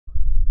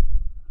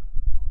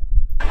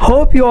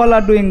Hope you all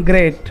are doing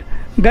great.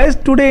 Guys,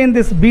 today in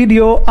this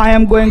video I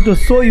am going to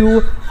show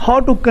you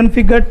how to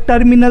configure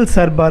terminal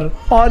server,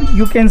 or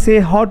you can say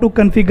how to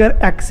configure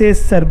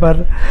access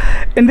server.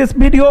 In this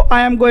video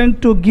I am going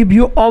to give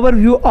you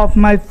overview of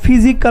my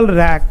physical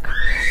rack.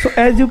 So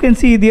as you can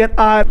see, there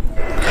are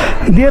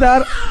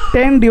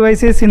 10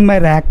 devices in my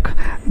rack.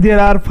 There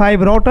are 5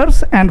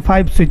 routers and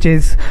 5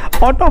 switches.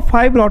 Out of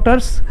 5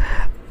 routers,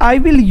 I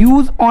will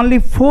use only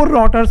 4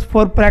 routers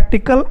for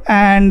practical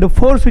and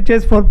 4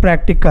 switches for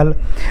practical.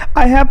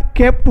 I have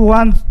kept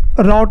one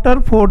router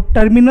for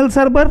terminal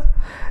server.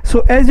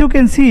 So as you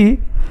can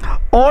see,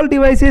 all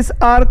devices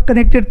are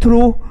connected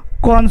through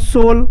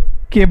console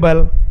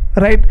cable,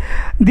 right?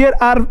 There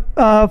are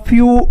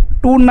few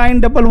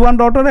 2911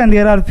 router and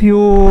there are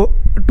few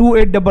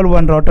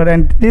 2811 router,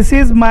 and this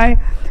is my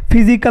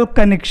physical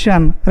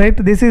connection, right?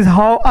 This is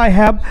how I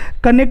have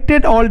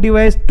connected all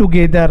devices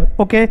together.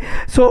 Okay,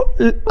 so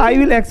I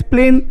will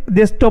explain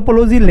this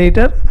topology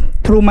later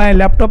through my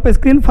laptop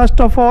screen. First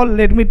of all,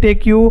 let me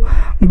take you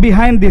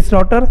behind this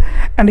router,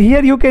 and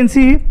here you can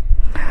see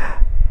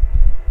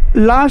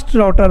last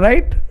router,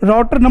 right?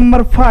 Router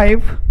number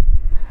 5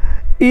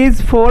 is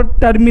for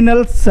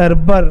terminal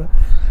server.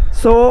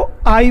 So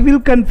I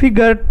will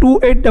configure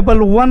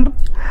 2811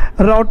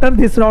 router,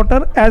 this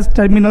router, as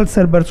terminal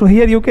server. So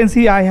here you can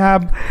see I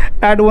have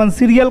add one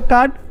serial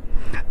card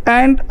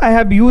and I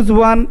have used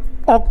one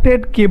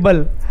octet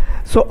cable.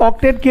 So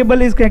octet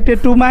cable is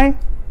connected to my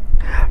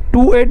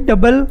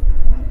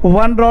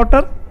 2811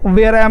 router,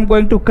 where I am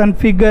going to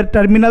configure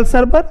terminal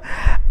server,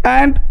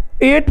 and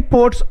 8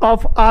 ports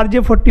of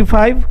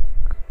RJ45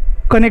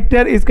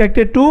 connector is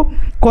connected to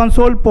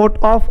console port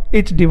of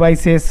each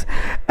devices,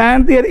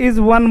 and there is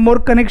one more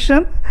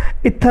connection,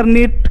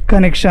 Ethernet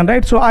connection,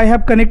 right? So I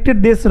have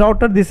connected this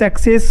router, this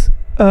access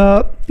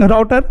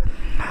router,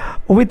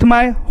 with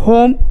my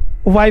home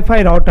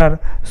Wi-Fi router,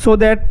 so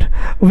that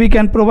we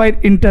can provide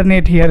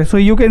internet here. So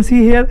you can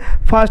see here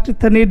fast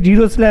Ethernet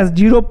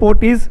 0/0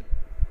 port is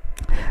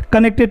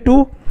connected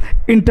to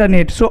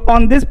internet. So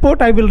on this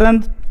port I will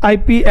run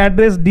IP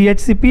address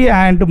DHCP,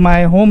 and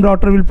my home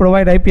router will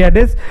provide IP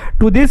address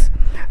to this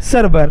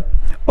server.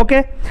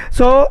 Okay,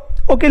 so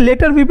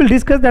later we will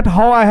discuss that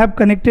how I have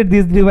connected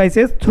these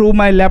devices through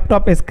my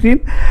laptop screen,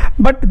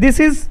 but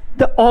this is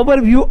the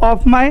overview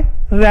of my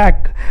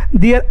rack.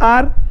 There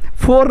are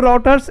 4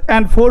 routers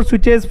and 4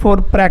 switches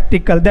for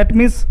practical. That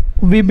means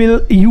we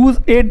will use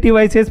 8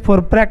 devices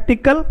for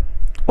practical.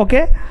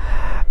 Okay,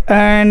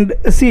 and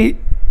see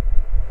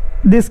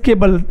this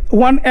cable,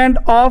 one end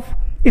of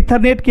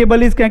Ethernet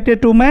cable is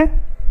connected to my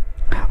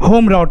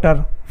home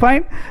router.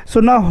 Fine.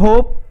 So now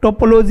hope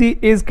topology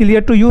is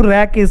clear to you,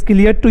 rack is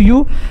clear to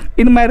you.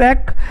 In my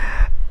rack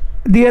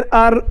there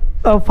are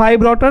 5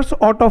 routers.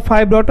 Out of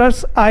 5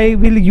 routers I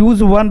will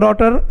use 1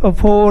 router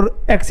for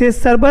access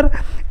server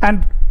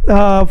and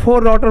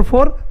 4 router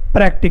for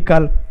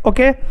practical.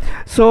 Okay,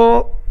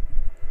 so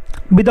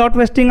without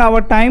wasting our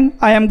time,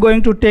 I am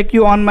going to take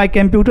you on my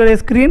computer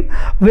screen,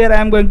 where I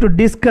am going to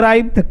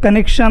describe the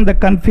connection, the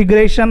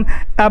configuration,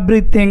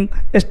 everything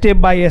step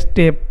by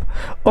step.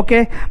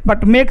 Okay,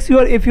 but make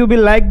sure if you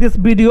will like this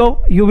video,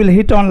 you will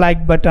hit on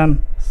like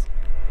button.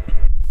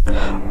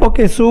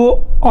 Okay,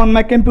 so on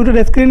my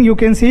computer screen you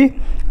can see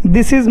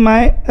this is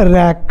my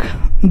rack.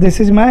 This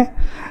is my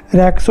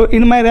rack. So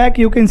in my rack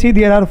you can see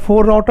there are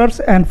 4 routers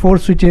and 4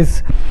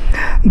 switches.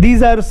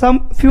 These are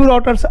few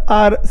routers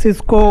are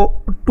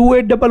Cisco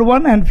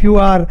 2811 and few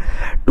are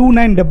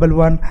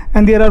 2911,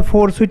 and there are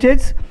 4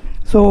 switches.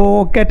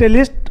 So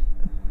Catalyst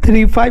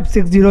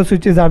 3560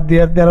 switches are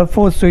there. There are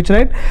 4 switches,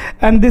 right?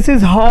 And this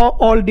is how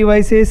all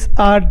devices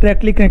are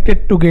directly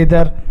connected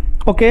together.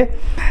 Okay,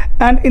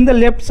 and in the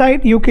left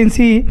side you can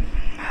see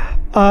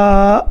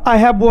I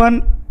have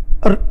one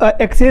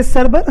access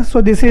server.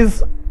 So this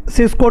is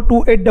Cisco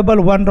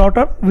 2811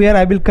 router, where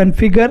I will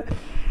configure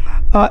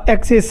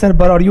access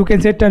server, or you can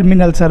say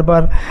terminal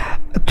server.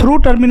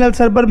 Through terminal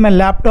server my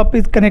laptop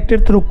is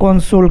connected through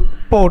console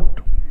port.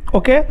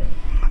 Okay,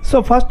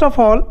 so first of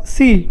all,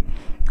 see,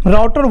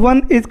 router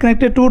 1 is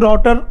connected to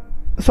router,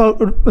 so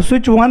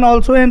switch 1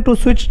 also, and to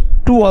switch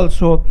 2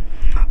 also.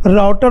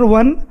 Router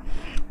 1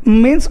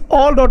 means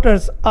all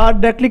routers are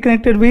directly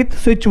connected with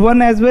switch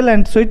 1 as well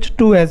and switch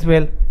 2 as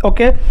well.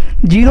 Okay,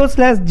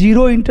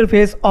 0/0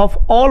 interface of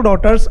all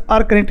routers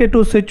are connected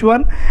to switch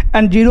 1,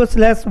 and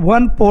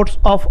 0/1 ports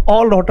of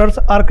all routers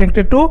are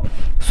connected to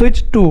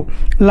switch 2.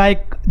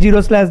 Like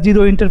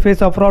 0/0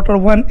 interface of router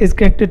 1 is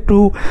connected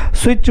to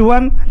switch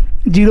 1,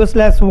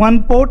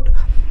 0/1 port.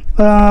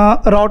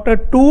 Router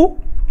 2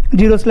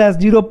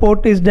 0/0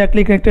 port is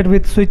directly connected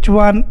with switch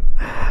 1,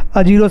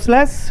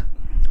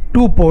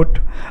 0/2 port.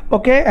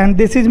 Okay, and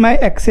this is my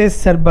access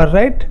server,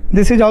 right?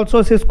 This is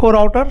also Cisco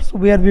routers,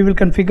 where we will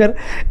configure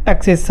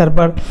access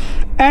server,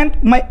 and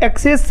my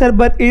access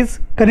server is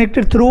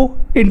connected through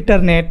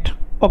internet.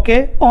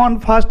 Okay, on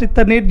fast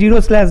Ethernet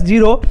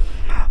 0/0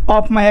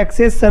 of my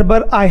access server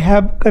I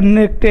have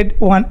connected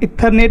one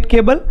Ethernet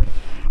cable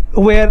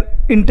where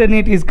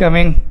internet is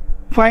coming.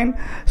 Fine,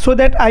 so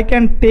that I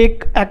can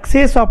take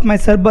access of my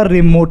server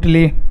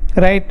remotely.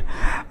 right?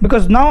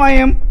 Because now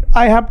I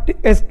have to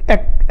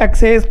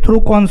access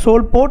through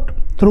console port,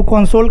 through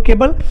console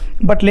cable,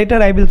 but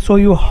later I will show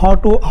you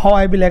how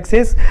I will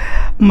access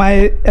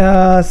my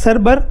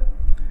server,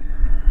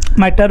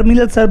 my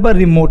terminal server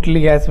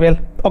remotely as well.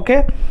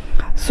 Okay,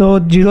 so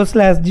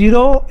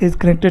 0/0 is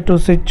connected to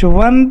switch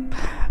 1,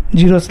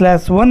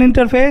 0/1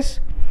 interface,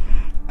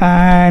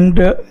 and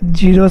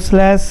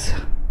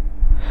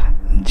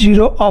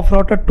 0/0 of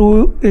router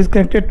 2 is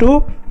connected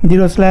to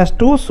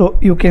 0/2. so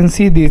you can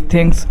see these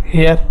things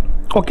here.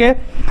 Okay,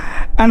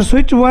 and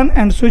switch 1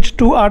 and switch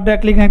 2 are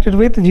directly connected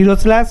with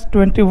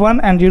 0/21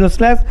 and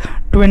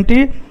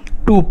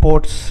 0/22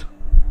 ports.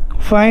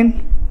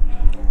 Fine.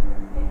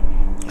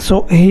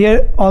 So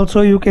here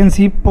also you can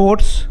see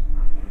ports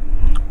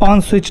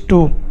on switch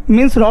 2,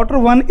 means router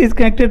 1 is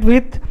connected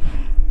with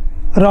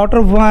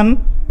router 1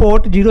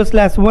 port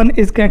 0/1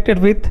 is connected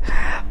with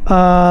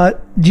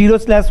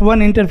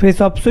 0/1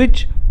 interface of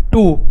switch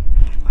 2.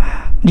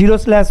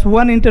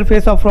 0/1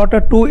 interface of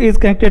router 2 is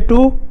connected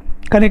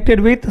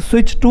with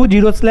switch 2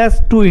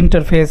 0/2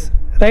 interface,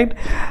 right?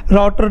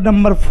 Router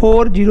number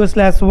 4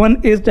 0/1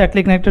 is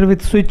directly connected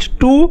with switch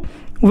 2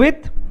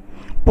 with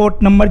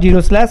port number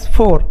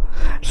 0/4.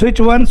 Switch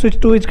 1, switch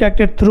 2 is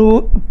connected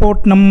through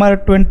port number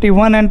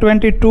 21 and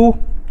 22,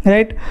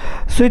 right?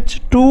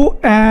 Switch 2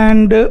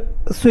 and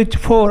switch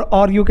 4,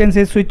 or you can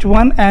say switch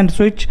 1 and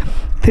switch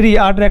 3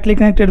 are directly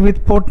connected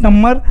with port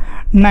number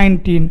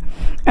 19.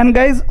 And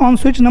guys, on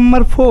switch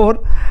number 4,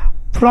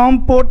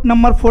 from port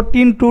number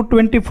 14 to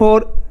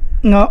 24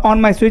 on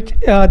my switch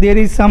there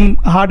is some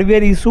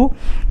hardware issue,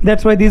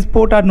 that's why these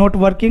ports are not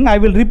working. I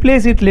will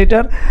replace it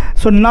later.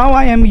 So now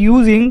I am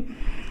using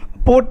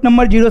port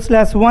number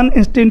 0/1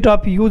 instead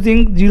of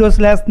using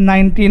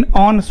 0/19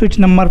 on switch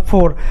number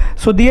 4.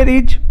 So there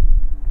is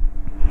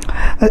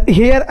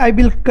here I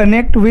will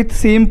connect with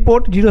same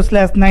port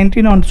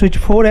 0/19 on switch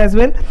 4 as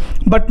well,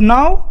 but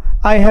now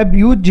I have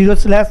used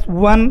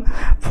 0/1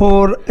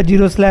 for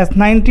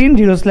 0/19,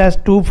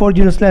 0/2 for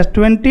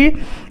 0/20,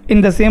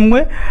 in the same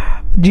way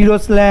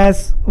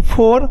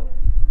 0/4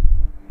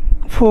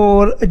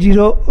 for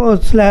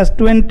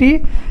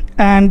 0/20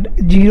 and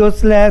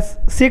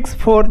 0/6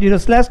 for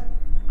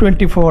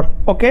 0/24.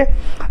 Okay,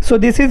 so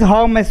this is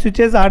how my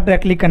switches are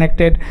directly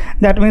connected.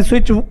 That means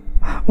switch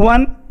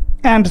 1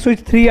 and switch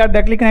 3 are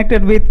directly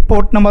connected with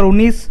port number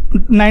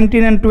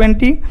 19 and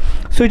 20.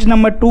 Switch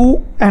number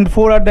 2 and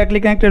 4 are directly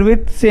connected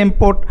with same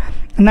port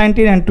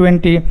 19 and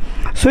 20.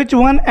 Switch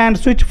 1 and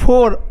switch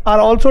 4 are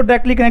also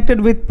directly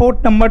connected with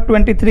port number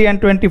 23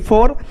 and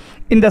 24.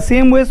 In the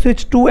same way,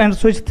 switch 2 and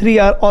switch 3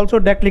 are also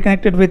directly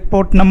connected with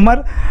port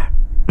number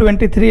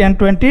 23 and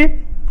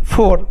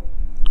 24.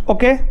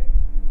 Okay,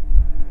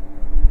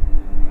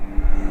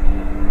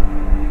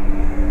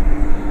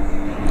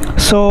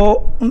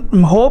 so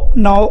hope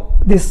now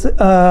this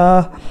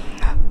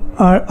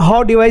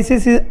how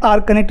devices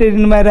are connected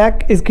in my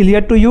rack is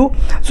clear to you.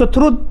 So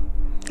through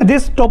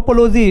this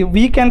topology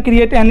we can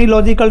create any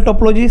logical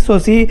topology. So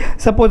see,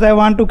 suppose I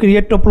want to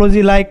create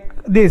topology like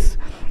this: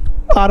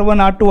 R1,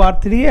 R2,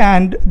 R3,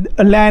 and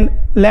LAN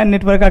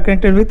network are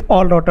connected with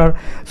all router.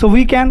 So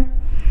we can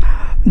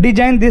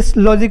design this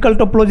logical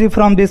topology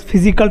from this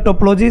physical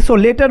topology. So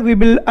later we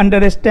will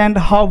understand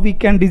how we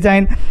can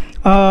design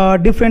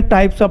different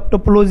types of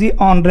topology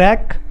on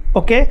rack.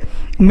 Okay,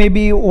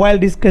 maybe while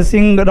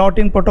discussing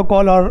routing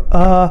protocol or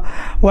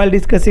while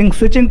discussing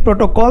switching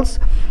protocols,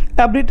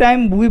 every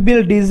time we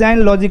will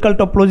design logical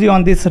topology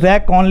on this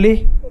rack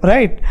only,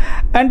 right?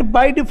 And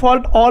by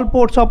default all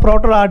ports of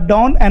router are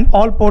down and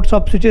all ports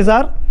of switches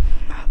are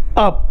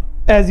up,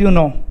 as you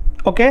know.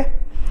 Okay,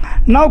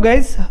 now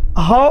guys,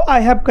 how I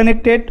have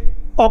connected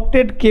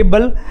octet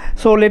cable.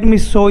 So let me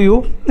show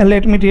you,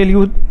 let me tell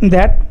you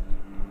that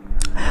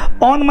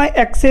on my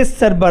access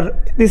server,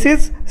 this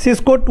is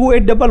Cisco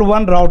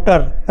 2811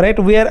 router, right,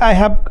 where I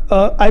have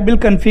I will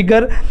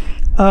configure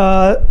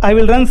I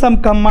will run some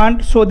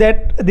command so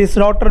that this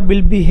router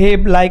will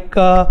behave like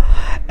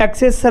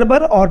access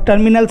server or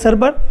terminal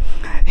server.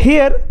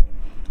 Here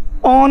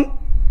on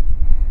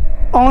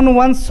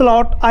one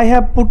slot I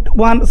have put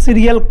one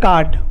serial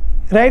card,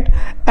 right,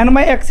 and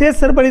my access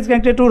server is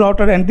connected to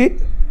router and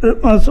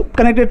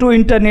connected to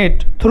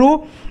internet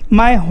through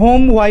my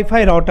home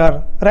Wi-Fi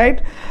router,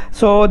 right?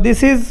 So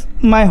this is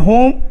my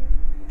home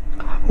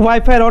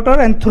Wi-Fi router,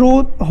 and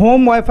through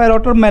home Wi-Fi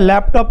router my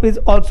laptop is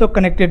also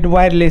connected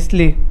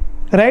wirelessly,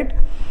 right?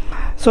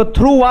 So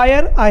through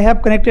wire I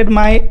have connected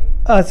my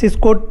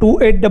Cisco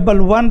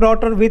 2811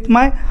 router with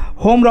my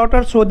home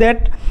router so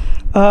that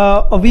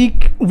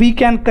we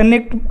can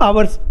connect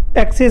our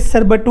access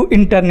server to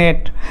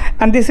internet.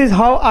 And this is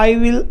how I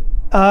will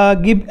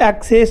give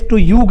access to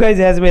you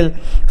guys as well,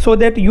 so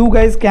that you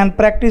guys can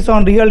practice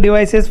on real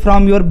devices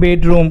from your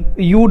bedroom.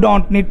 You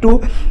don't need to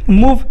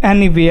move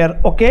anywhere.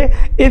 Okay,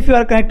 if you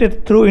are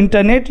connected through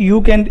internet, you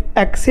can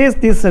access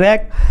this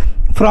rack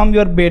from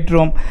your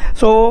bedroom.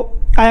 So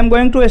I am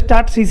going to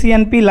start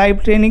CCNP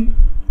live training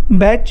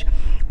batch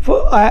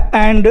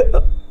and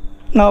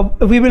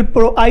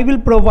I will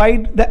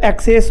provide the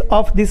access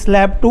of this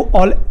lab to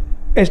all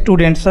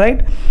students,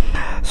 right?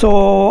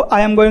 So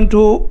I am going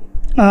to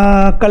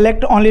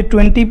collect only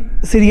 20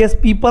 serious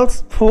people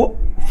for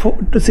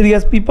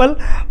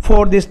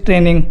this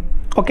training.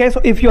 Okay,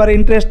 so if you are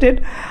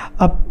interested,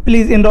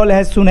 please enroll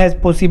as soon as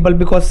possible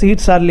because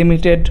seats are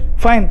limited.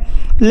 Fine,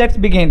 let's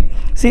begin.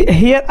 See,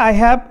 here I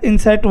have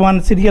insert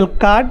one serial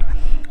card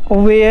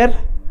where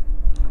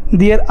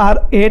there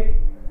are 8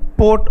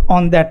 port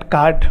on that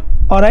card.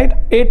 All right,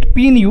 8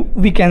 pin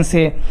we can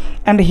say,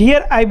 and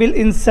here I will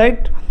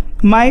insert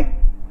my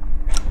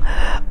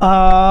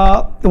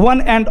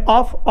one end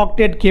of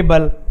octet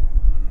cable,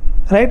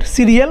 right?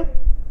 Serial,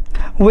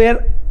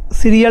 where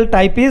serial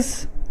type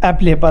is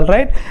available,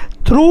 right?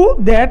 Through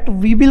that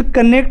we will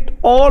connect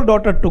all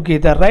router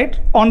together, right?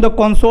 On the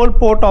console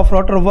port of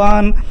router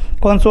 1,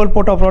 console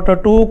port of router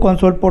 2,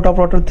 console port of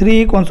router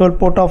 3, console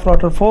port of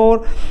router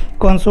 4,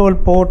 console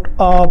port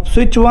of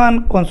switch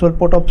 1, console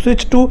port of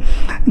switch 2.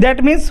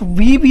 That means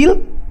we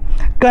will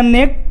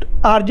connect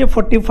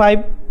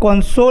RJ45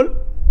 console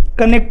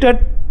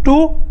connected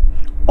to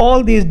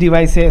all these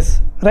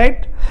devices,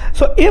 right?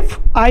 So if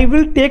I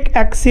will take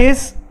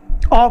access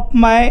of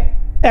my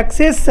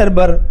access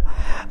server,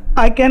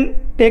 I can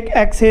take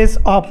access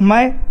of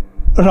my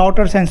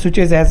routers and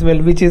switches as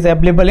well, which is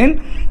available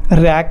in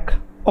rack.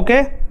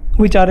 Okay,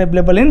 which are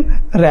available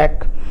in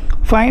rack.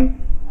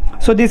 Fine.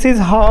 So this is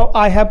how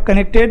I have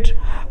connected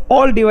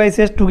all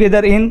devices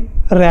together in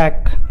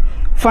rack.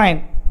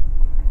 Fine.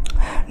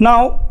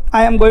 Now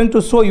I am going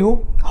to show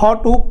you how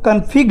to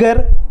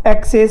configure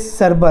access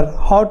server,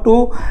 how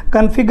to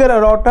configure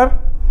a router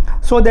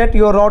so that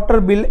your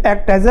router will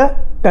act as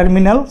a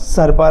terminal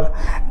server.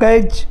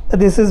 Guys,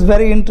 this is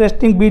very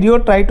interesting video.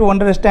 Try to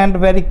understand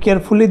very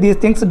carefully these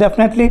things.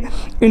 Definitely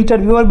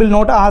interviewer will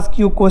not ask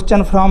you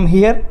question from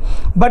here,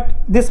 but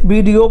this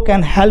video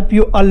can help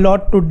you a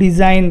lot to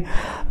design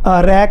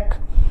a rack,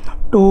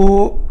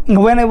 to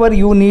whenever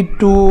you need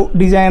to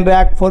design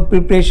rack for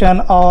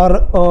preparation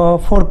or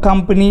for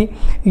company,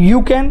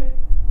 you can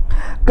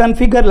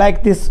configure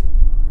like this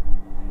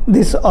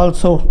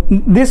also,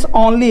 this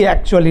only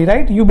actually,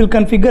 right? You will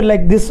configure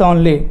like this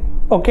only.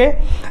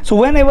 Okay, so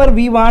whenever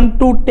we want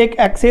to take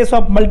access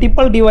of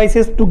multiple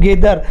devices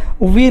together,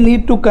 we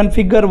need to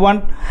configure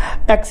one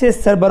access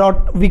server,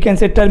 or we can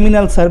say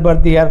terminal server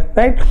there,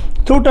 right?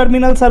 Through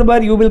terminal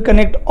server you will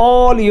connect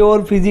all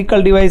your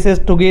physical devices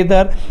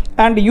together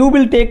and you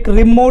will take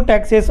remote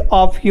access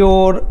of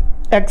your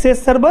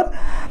access server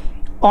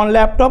on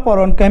laptop or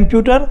on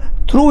computer.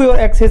 Through your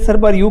access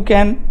server you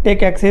can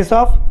take access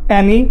of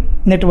any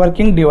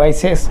networking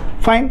devices.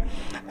 Fine.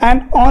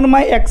 And on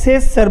my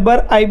access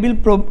server I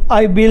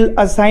will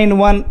assign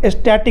one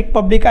static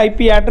public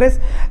IP address.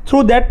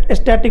 Through that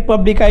static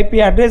public IP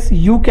address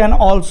you can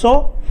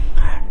also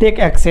take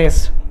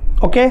access.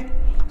 Okay,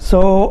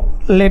 so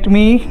let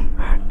me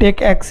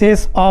take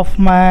access of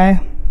my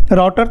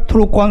router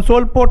through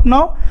console port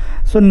now.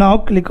 So now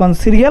click on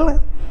serial,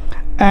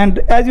 and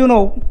as you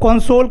know,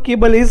 console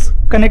cable is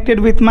connected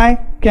with my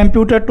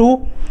computer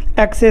to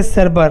access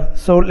server.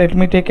 So let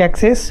me take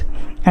access,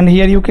 and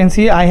here you can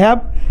see I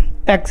have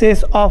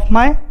access of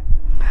my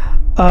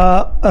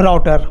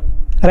router,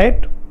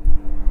 right?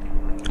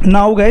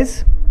 Now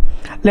guys,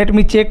 let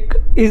me check,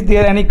 is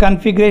there any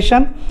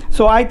configuration?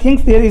 So I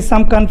think there is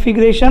some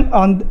configuration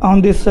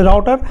on this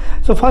router.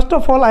 So first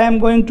of all I am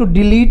going to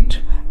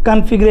delete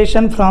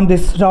configuration from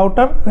this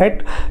router,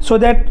 right? So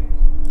that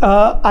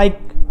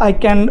I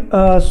can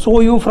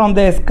show you from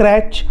the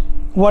scratch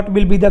what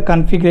will be the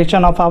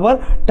configuration of our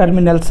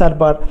terminal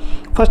server.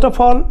 First of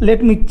all,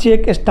 let me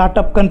check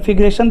startup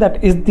configuration,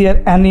 that is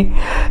there any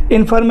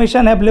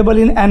information available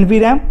in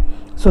NVRAM.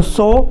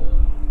 So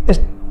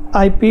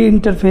IP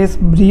interface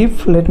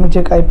brief, let me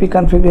check IP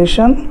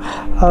configuration.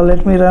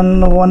 Let me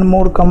run one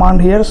more command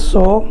here.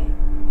 So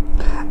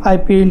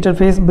IP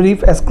interface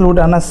brief exclude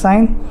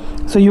unassigned.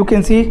 So you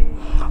can see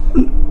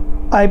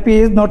IP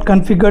is not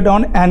configured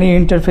on any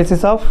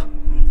interfaces of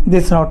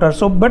this router.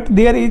 So but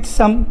there is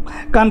some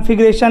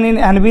configuration in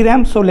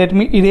NVRAM. So let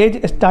me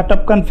erase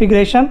startup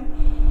configuration,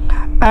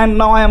 and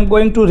now I am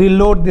going to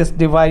reload this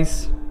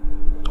device.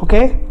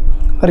 Okay,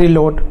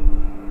 reload.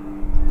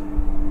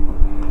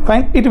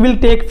 Fine, it will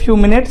take few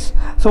minutes.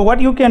 So what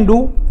you can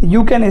do,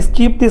 you can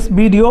skip this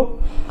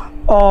video,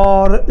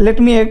 or let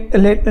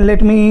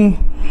me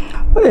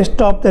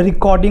stop the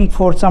recording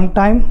for some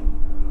time.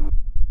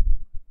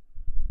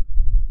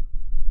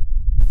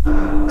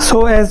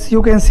 So as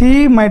you can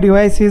see, my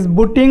device is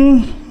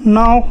booting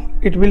now.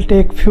 It will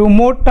take few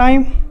more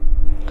time,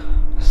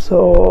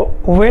 so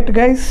wait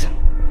guys.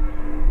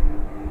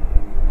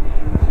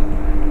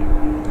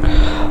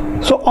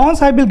 So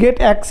once I will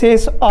get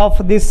access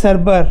of this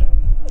server,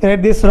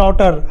 this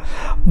router,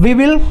 we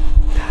will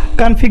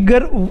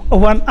configure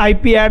one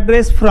IP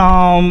address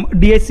from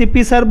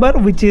DHCP server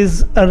which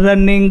is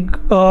running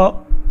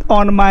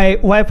on my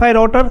Wi-Fi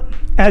router.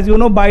 As you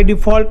know, by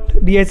default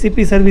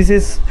DHCP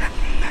services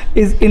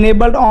is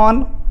enabled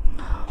on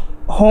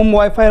home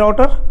Wi-Fi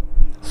router.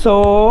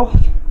 So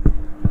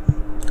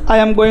I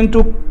am going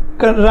to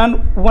run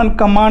one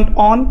command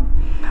on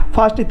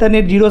fast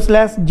Ethernet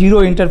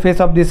 0/0 interface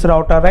of this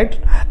router, right?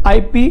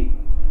 IP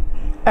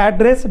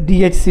address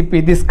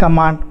DHCP, this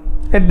command.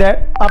 At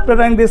that, after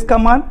running this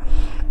command,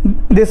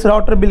 this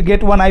router will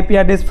get one IP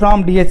address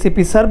from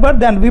DHCP server.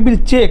 Then we will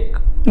check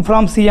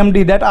from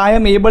CMD that I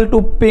am able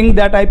to ping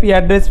that IP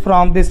address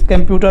from this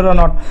computer or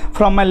not,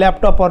 from my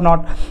laptop or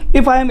not.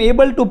 If I am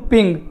able to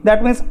ping,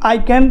 that means I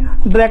can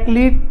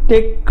directly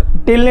take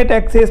telnet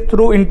access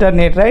through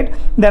internet, right?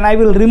 Then I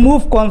will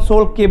remove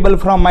console cable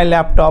from my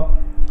laptop.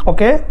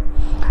 Okay,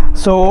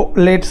 so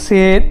let's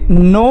say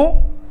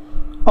no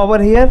over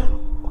here.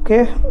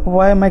 Okay,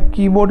 why my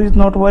keyboard is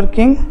not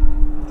working?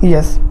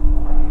 Yes,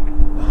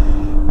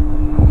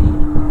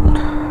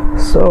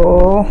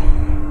 so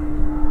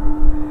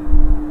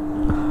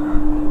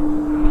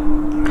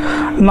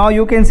now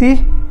you can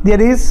see there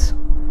is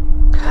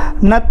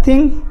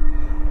nothing.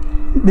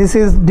 This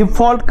is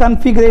default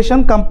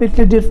configuration,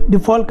 completely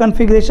default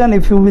configuration.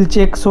 If you will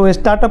check, so a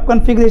startup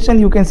configuration,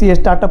 you can see a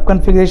startup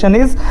configuration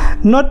is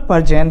not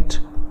present.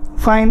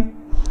 Fine.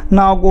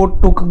 Now go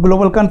to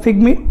global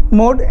config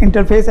mode,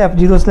 interface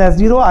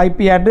F0/0,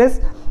 IP address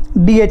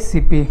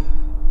DHCP.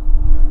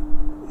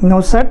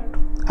 No set,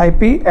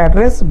 IP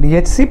address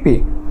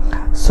DHCP.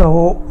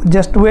 So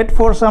just wait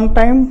for some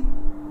time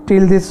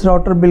till this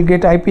router will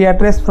get IP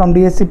address from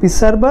DHCP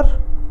server.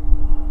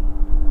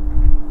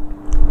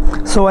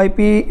 So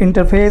IP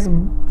interface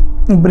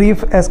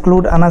brief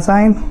exclude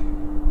unassigned.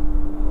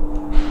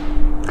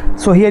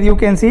 So here you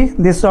can see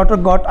this router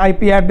got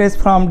IP address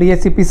from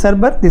DHCP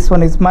server. This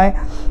one is my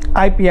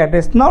IP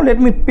address. Now let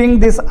me ping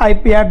this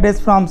IP address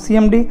from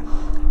CMD,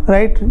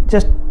 right?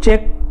 Just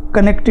check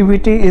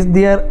connectivity is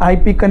there,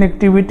 IP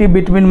connectivity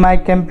between my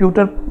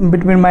computer,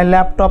 between my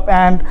laptop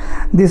and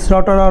this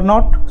router or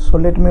not. So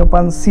let me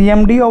open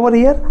CMD over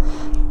here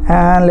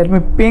and let me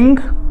ping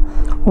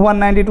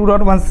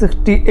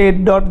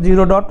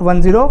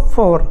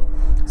 192.168.0.104.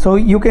 so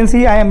you can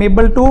see I am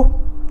able to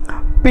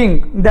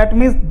ping. That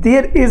means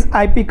there is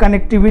IP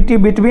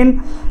connectivity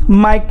between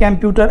my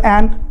computer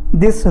and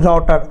this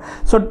router.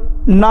 So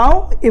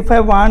now if I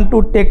want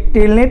to take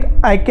telnet,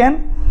 I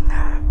can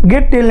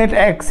get telnet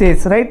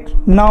access, right?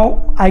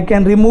 Now I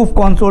can remove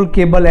console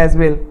cable as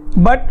well,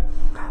 but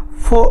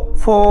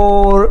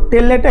for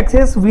telnet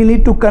access we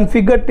need to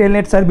configure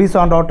telnet service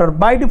on router.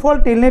 By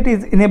default telnet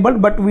is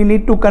enabled, but we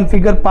need to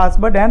configure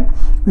password and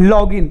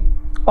login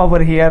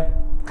over here.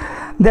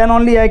 Then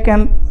only I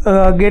can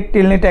get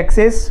telnet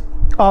access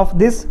of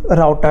this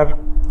router.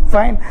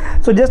 Fine.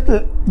 So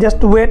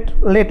just wait,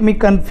 let me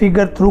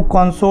configure through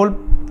console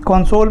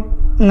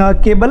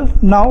cable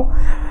now.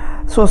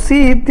 So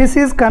see, this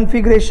is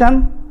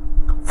configuration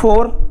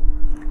for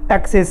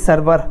access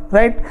server,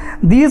 right?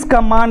 These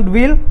command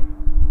will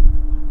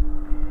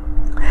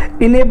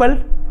enable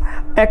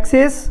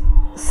access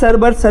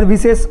server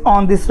services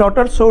on this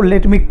router. So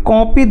let me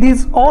copy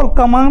this all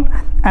command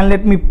and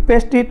let me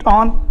paste it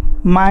on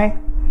my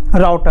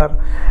router.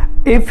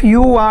 If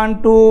you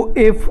want to,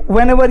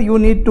 whenever you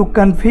need to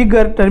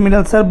configure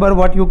terminal server,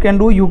 what you can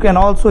do, you can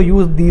also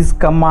use this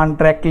command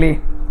directly.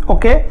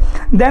 Okay,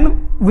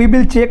 then we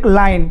will check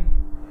line,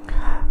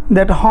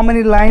 that how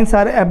many lines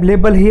are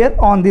available here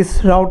on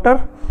this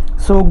router.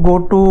 So go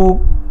to,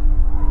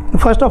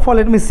 first of all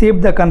let me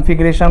save the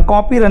configuration,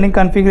 copy running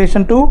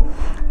configuration to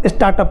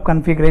startup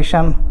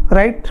configuration,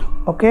 right?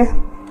 Okay,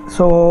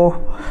 so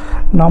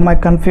now my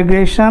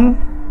configuration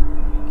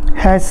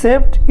has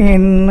saved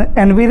in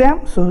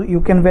NVRAM, so you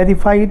can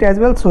verify it as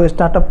well. So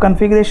startup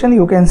configuration,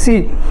 you can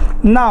see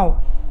now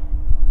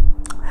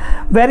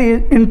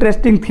very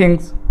interesting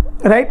things,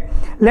 right?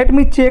 Let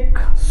me check.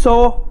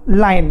 So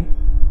line,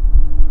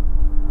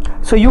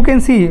 so you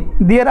can see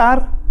there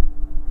are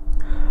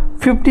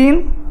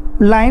 15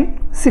 line,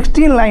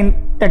 16 line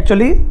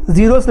actually,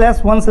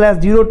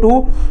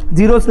 0/1/02,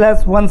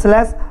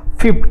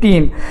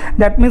 0/1/15.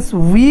 That means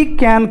we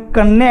can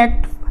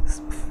connect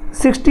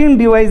 16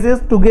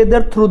 devices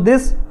together through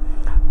this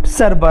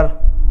server,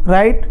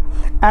 right?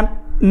 And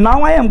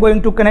now I am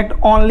going to connect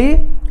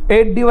only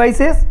 8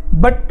 devices,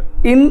 but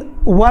in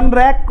one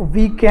rack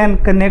we can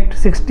connect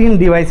 16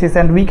 devices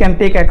and we can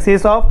take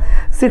access of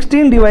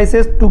 16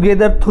 devices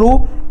together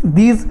through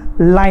these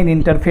line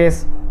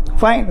interface.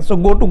 Fine. So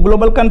go to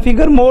global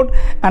configure mode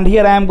and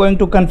here I am going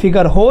to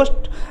configure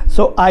host.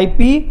 So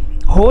IP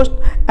host,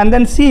 and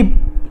then see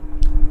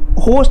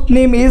host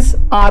name is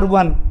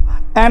R1,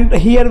 and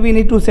here we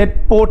need to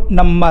set port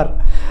number.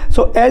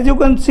 So as you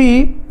can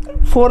see,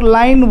 for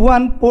line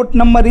 1 port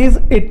number is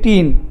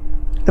 18,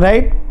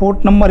 right?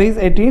 Port number is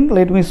 18.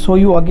 Let me show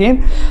you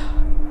again.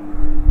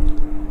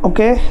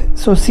 Okay,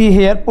 so see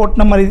here port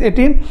number is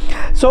 18.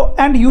 So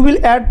and you will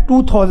add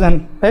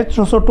 2000, right?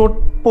 So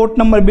port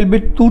number will be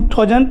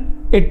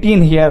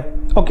 2018 here.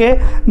 Okay,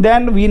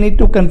 then we need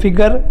to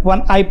configure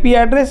one IP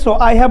address. So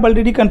I have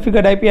already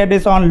configured IP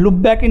address on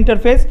loopback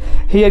interface.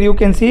 Here you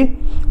can see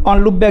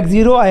on loopback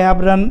 0 I have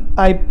run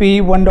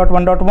IP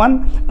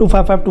 1.1.1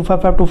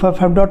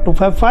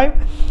 255.255.255.255.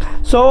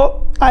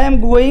 So I am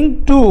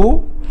going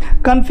to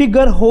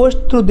configure host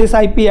through this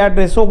IP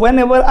address. So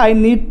whenever I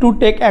need to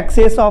take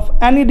access of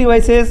any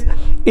devices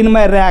in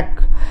my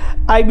rack,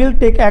 I will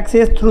take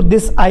access through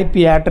this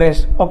IP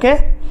address.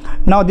 Okay,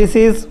 now this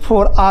is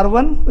for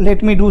R1.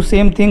 Let me do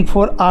same thing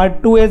for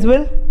R2 as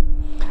well.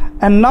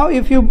 And now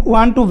if you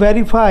want to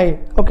verify,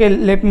 okay,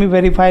 let me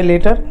verify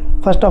later.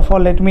 First of all,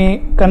 let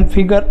me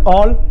configure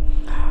all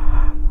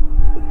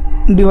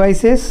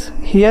devices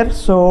here.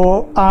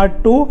 So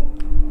R2,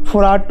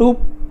 for R2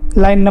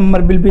 line number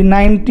will be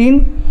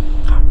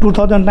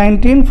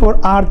 2019. For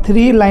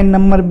R3 line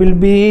number will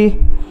be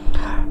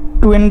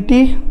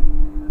 20.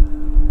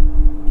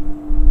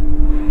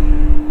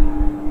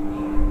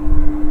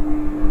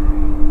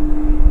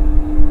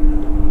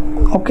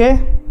 Okay,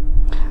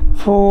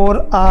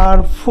 for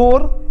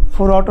R4,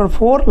 for router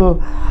 4,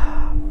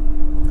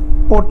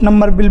 port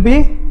number will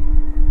be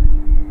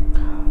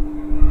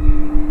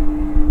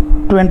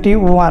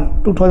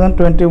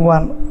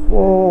 2021.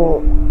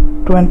 Oh,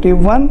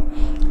 21.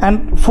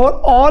 And for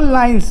all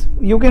lines,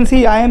 you can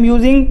see I am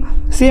using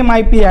same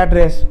IP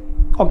address,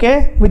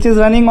 okay, which is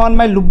running on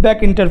my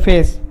loopback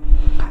interface.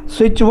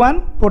 Switch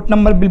 1 port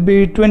number will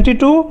be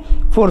 22.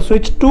 For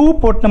switch 2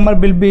 port number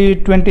will be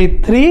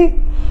 23.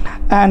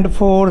 And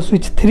for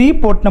switch 3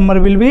 port number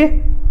will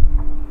be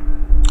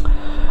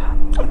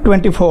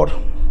 24,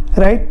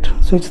 right?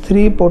 Switch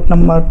 3 port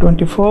number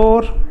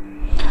 24.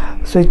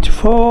 Switch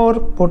 4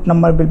 port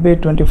number will be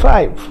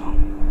 25.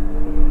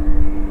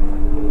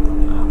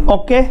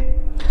 Okay,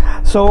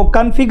 so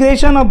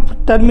configuration of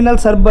terminal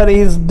server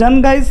is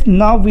done, guys.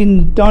 Now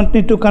we don't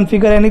need to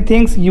configure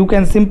anything. You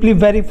can simply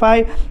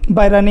verify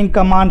by running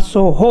command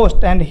show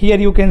host, and here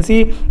you can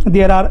see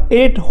there are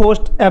 8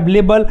 hosts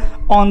available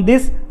on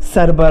this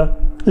server.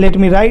 Let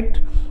me write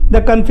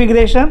the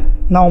configuration.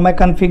 Now my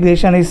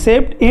configuration is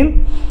saved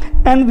in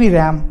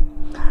NVRAM.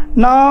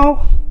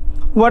 Now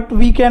what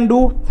we can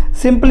do,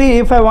 simply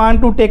if I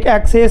want to take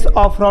access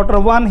of router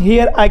 1,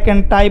 here I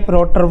can type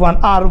router 1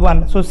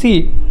 R1. So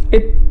see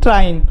it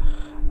trying,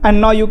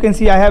 and now you can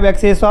see I have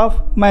access of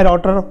my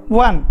router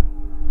 1.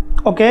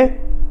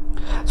 Okay,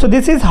 so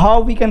this is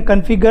how we can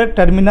configure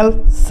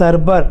terminal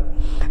server.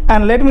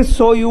 And let me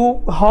show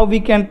you how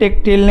we can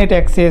take telnet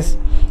access.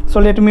 So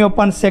let me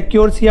open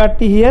secure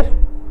CRT here.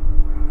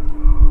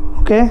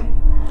 Okay,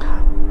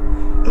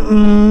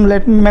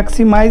 let me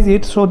maximize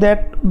it so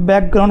that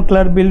background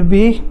color will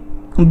be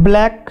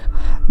black,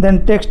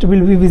 then text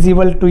will be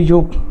visible to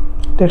you.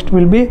 Text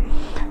will be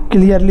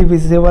clearly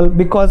visible,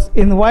 because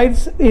in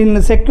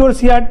secure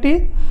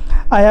CRT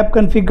I have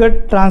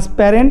configured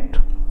transparent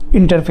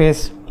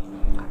interface.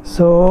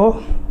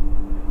 So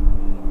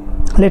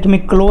let me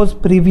close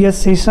previous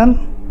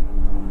session.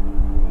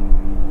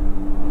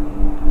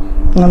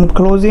 I'm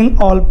closing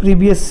all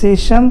previous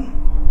session.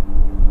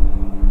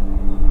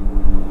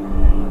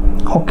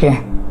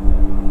 Okay,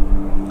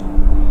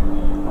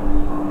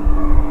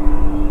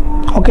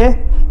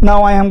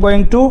 now I am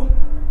going to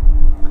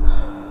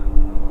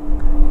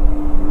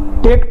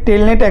take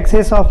telnet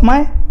access of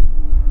my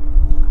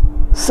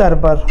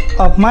server,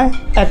 of my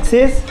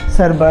access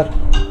server.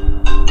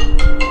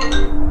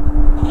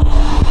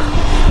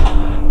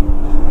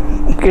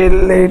 Okay,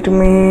 let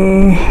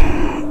me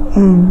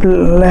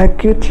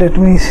black it. Let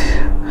me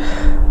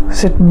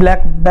set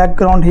black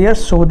background here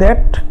so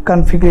that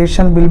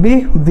configuration will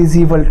be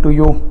visible to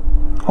you.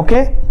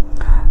 Okay,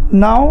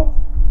 now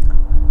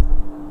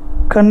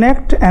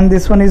connect, and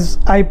this one is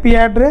IP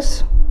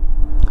address.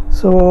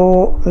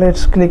 So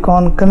let's click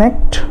on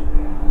connect.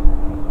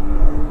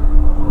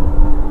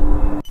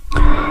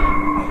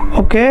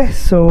 Okay,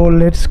 so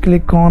let's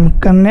click on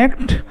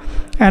connect,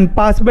 and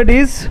password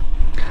is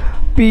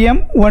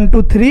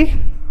PM123.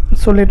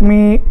 So let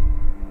me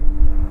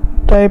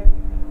type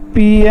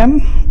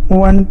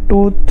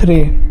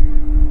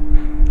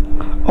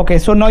PM123. Okay,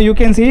 so now you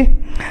can see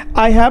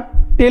I have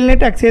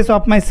telnet access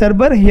of my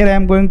server. Here I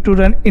am going to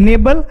run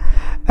enable,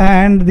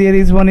 and there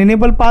is one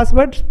enable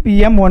password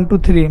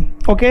PM123.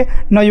 Okay,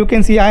 now you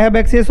can see I have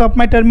access of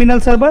my terminal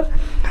server,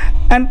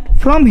 and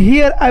from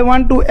here I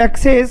want to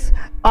access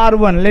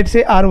R1. Let's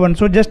say R1.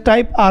 So just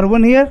type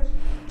R1 here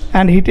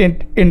and hit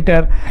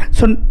enter.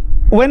 So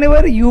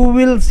whenever you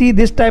will see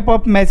this type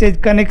of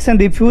message, connection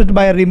refused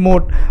by a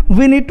remote,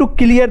 we need to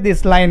clear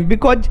this line,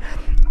 because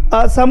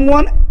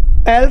someone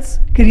else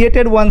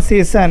created one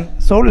session.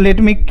 So let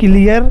me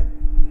clear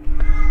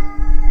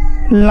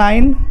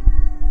line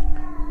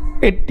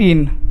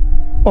 18.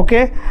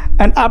 Okay,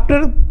 and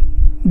after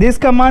this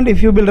command,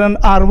 if you will run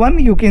R1,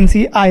 you can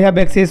see I have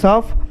access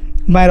of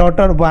my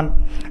router 1.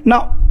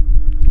 Now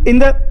in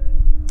the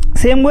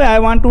same way I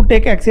want to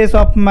take access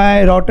of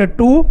my router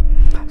 2.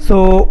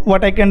 So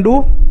what I can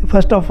do,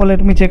 first of all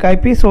let me check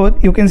IP. So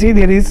you can see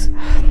there is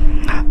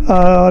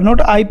not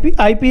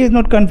IP is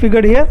not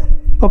configured here.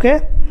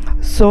 Okay,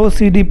 so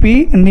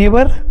CDP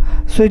neighbor,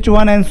 switch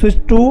 1 and switch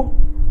 2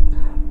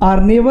 are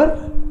neighbor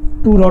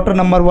to router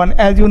number 1.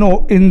 As you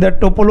know, in the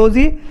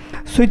topology,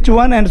 switch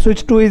 1 and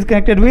switch 2 is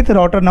connected with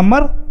router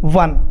number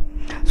 1.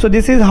 So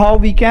this is how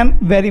we can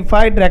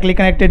verify directly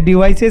connected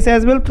devices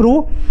as well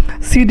through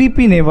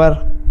CDP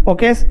neighbor.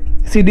 Okay,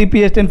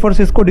 CDP stands for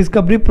Cisco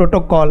Discovery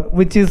Protocol,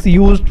 which is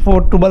used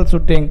for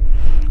troubleshooting.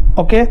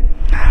 Okay,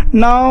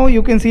 now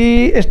you can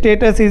see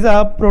status is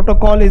up,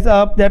 protocol is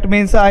up. That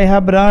means I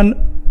have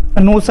run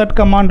no shut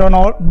command on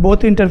both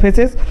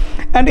interfaces.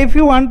 And if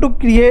you want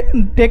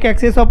to take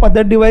access of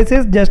other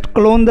devices, just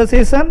clone the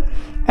session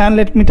and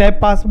let me type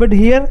password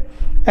here.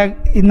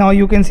 Now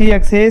you can see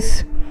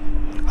access.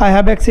 I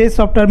have access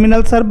of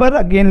terminal server.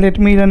 Again, let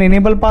me run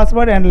enable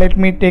password and let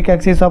me take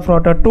access of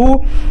router 2.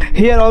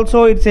 Here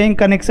also it's saying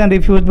connection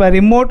refused by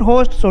remote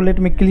host, so let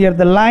me clear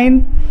the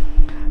line,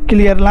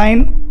 clear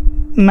line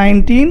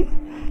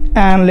 19,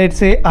 and let's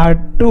say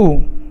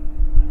R2.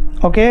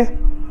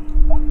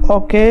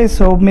 Okay,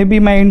 so maybe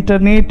my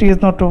internet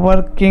is not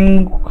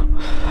working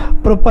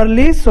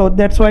properly, so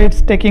that's why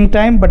it's taking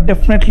time, but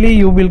definitely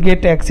you will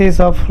get access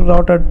of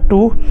router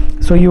 2.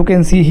 So you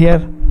can see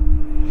here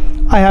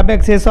I have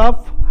access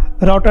of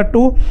router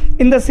 2.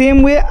 In the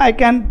same way I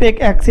can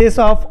take access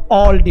of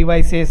all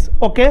devices.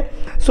 Okay,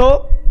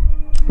 so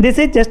this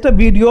is just a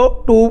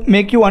video to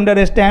make you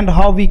understand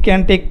how we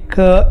can take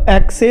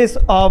access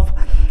of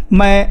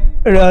my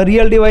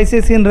real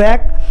devices in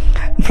rack.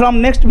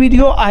 From next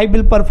video I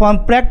will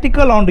perform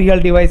practical on real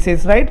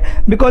devices, right?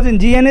 Because in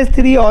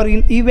GNS3 or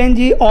in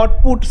EVNG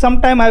output,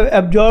 sometime I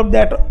observed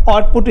that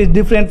output is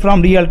different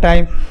from real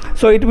time,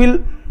 so it will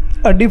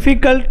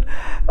difficult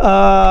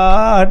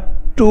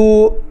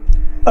to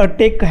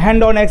take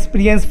hand-on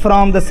experience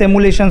from the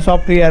simulation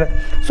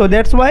software. So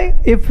that's why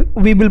if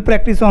we will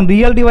practice on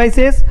real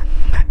devices,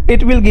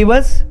 it will give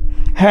us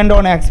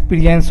hand-on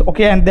experience.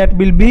 Okay, and that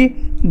will be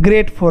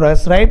great for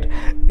us, right?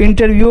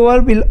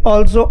 Interviewer will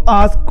also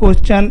ask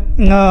question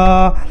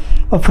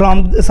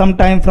from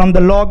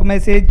the log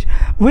message,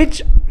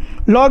 which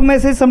log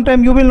message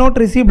sometime you will not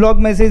receive log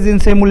message in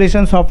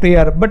simulation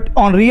software, but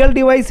on real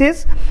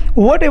devices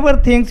whatever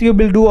things you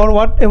will do or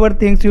whatever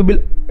things you will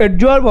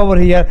observe over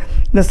here,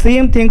 the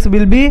same things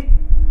will be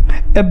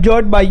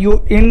absorbed by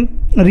you in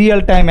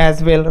real time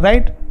as well,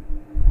 right?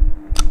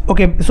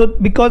 Okay, so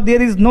because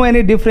there is no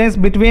any difference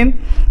between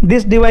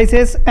these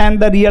devices and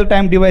the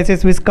real-time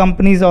devices which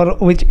companies or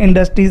which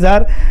industries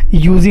are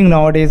using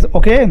nowadays.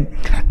 Okay,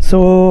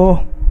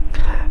 so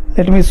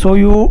let me show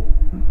you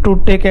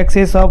to take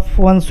access of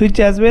one switch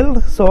as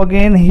well. So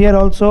again here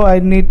also I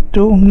need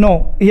to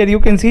know, here you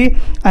can see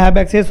I have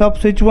access of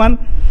switch 1.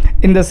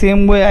 In the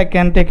same way I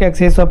can take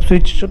access of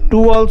switch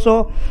 2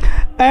 also.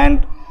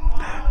 And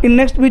in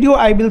next video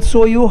I will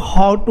show you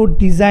how to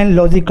design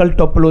logical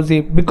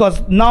topology,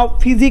 because now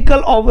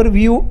physical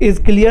overview is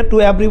clear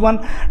to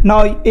everyone.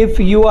 Now if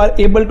you are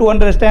able to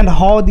understand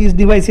how these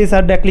devices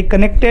are directly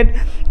connected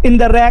in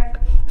the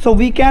rack, so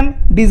we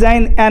can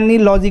design any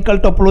logical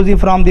topology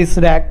from this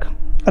rack,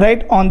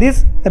 right, on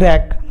this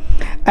rack.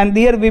 And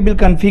there we will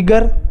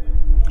configure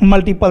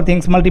multiple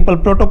things, multiple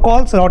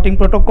protocols, routing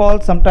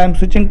protocols, sometimes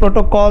switching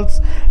protocols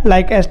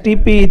like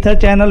STP, Ether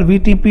channel,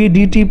 VTP,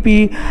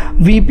 DTP,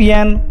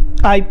 VPN,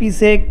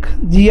 IPsec,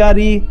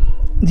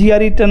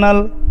 GRE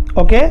tunnel,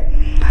 okay,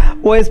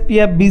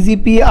 OSPF,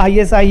 BGP,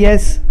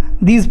 ISIS,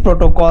 these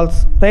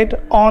protocols, right,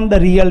 on the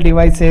real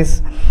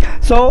devices.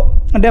 So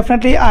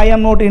definitely I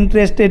am not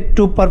interested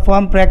to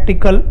perform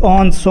practical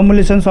on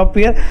simulation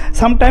software.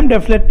 Sometime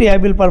definitely I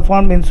will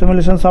perform in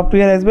simulation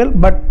software as well,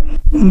 but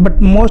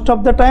most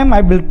of the time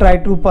I will try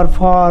to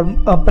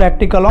perform a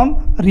practical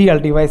on real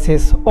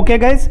devices. Okay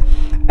guys,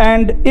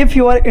 and if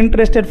you are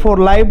interested for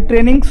live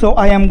training, so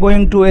I am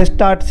going to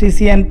start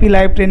CCNP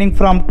live training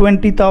from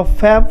 20th of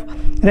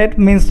Feb, right,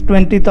 means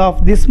 20th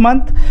of this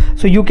month.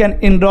 So you can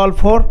enroll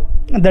for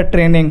the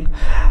training.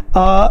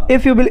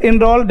 If you will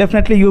enroll,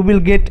 definitely you will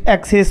get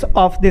access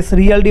of this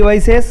real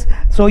devices,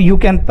 so you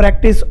can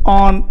practice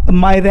on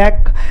my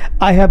rack.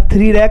 I have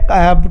 3 rack, I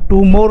have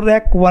 2 more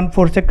rack, one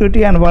for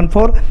security and one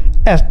for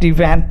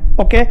SD-WAN.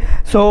 Okay,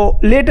 so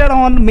later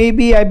on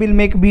maybe I will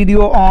make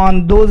video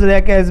on those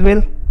rack as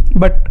well,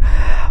 but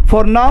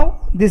for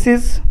now this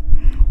is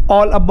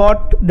all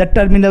about the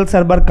terminal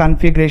server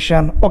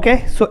configuration.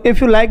 Okay, so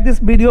if you like this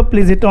video,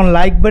 please hit on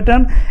like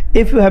button.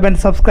 If you haven't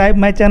subscribed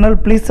my channel,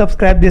 please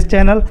subscribe this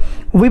channel.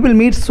 We will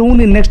meet soon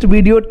in next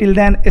video. Till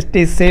then,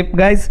 stay safe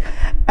guys,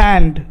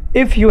 and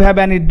if you have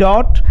any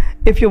doubt,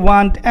 if you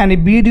want any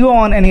video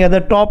on any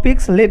other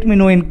topics, let me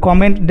know in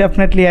comment.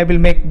 Definitely I will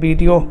make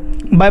video.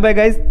 Bye bye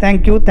guys,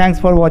 thank you, thanks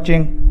for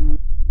watching.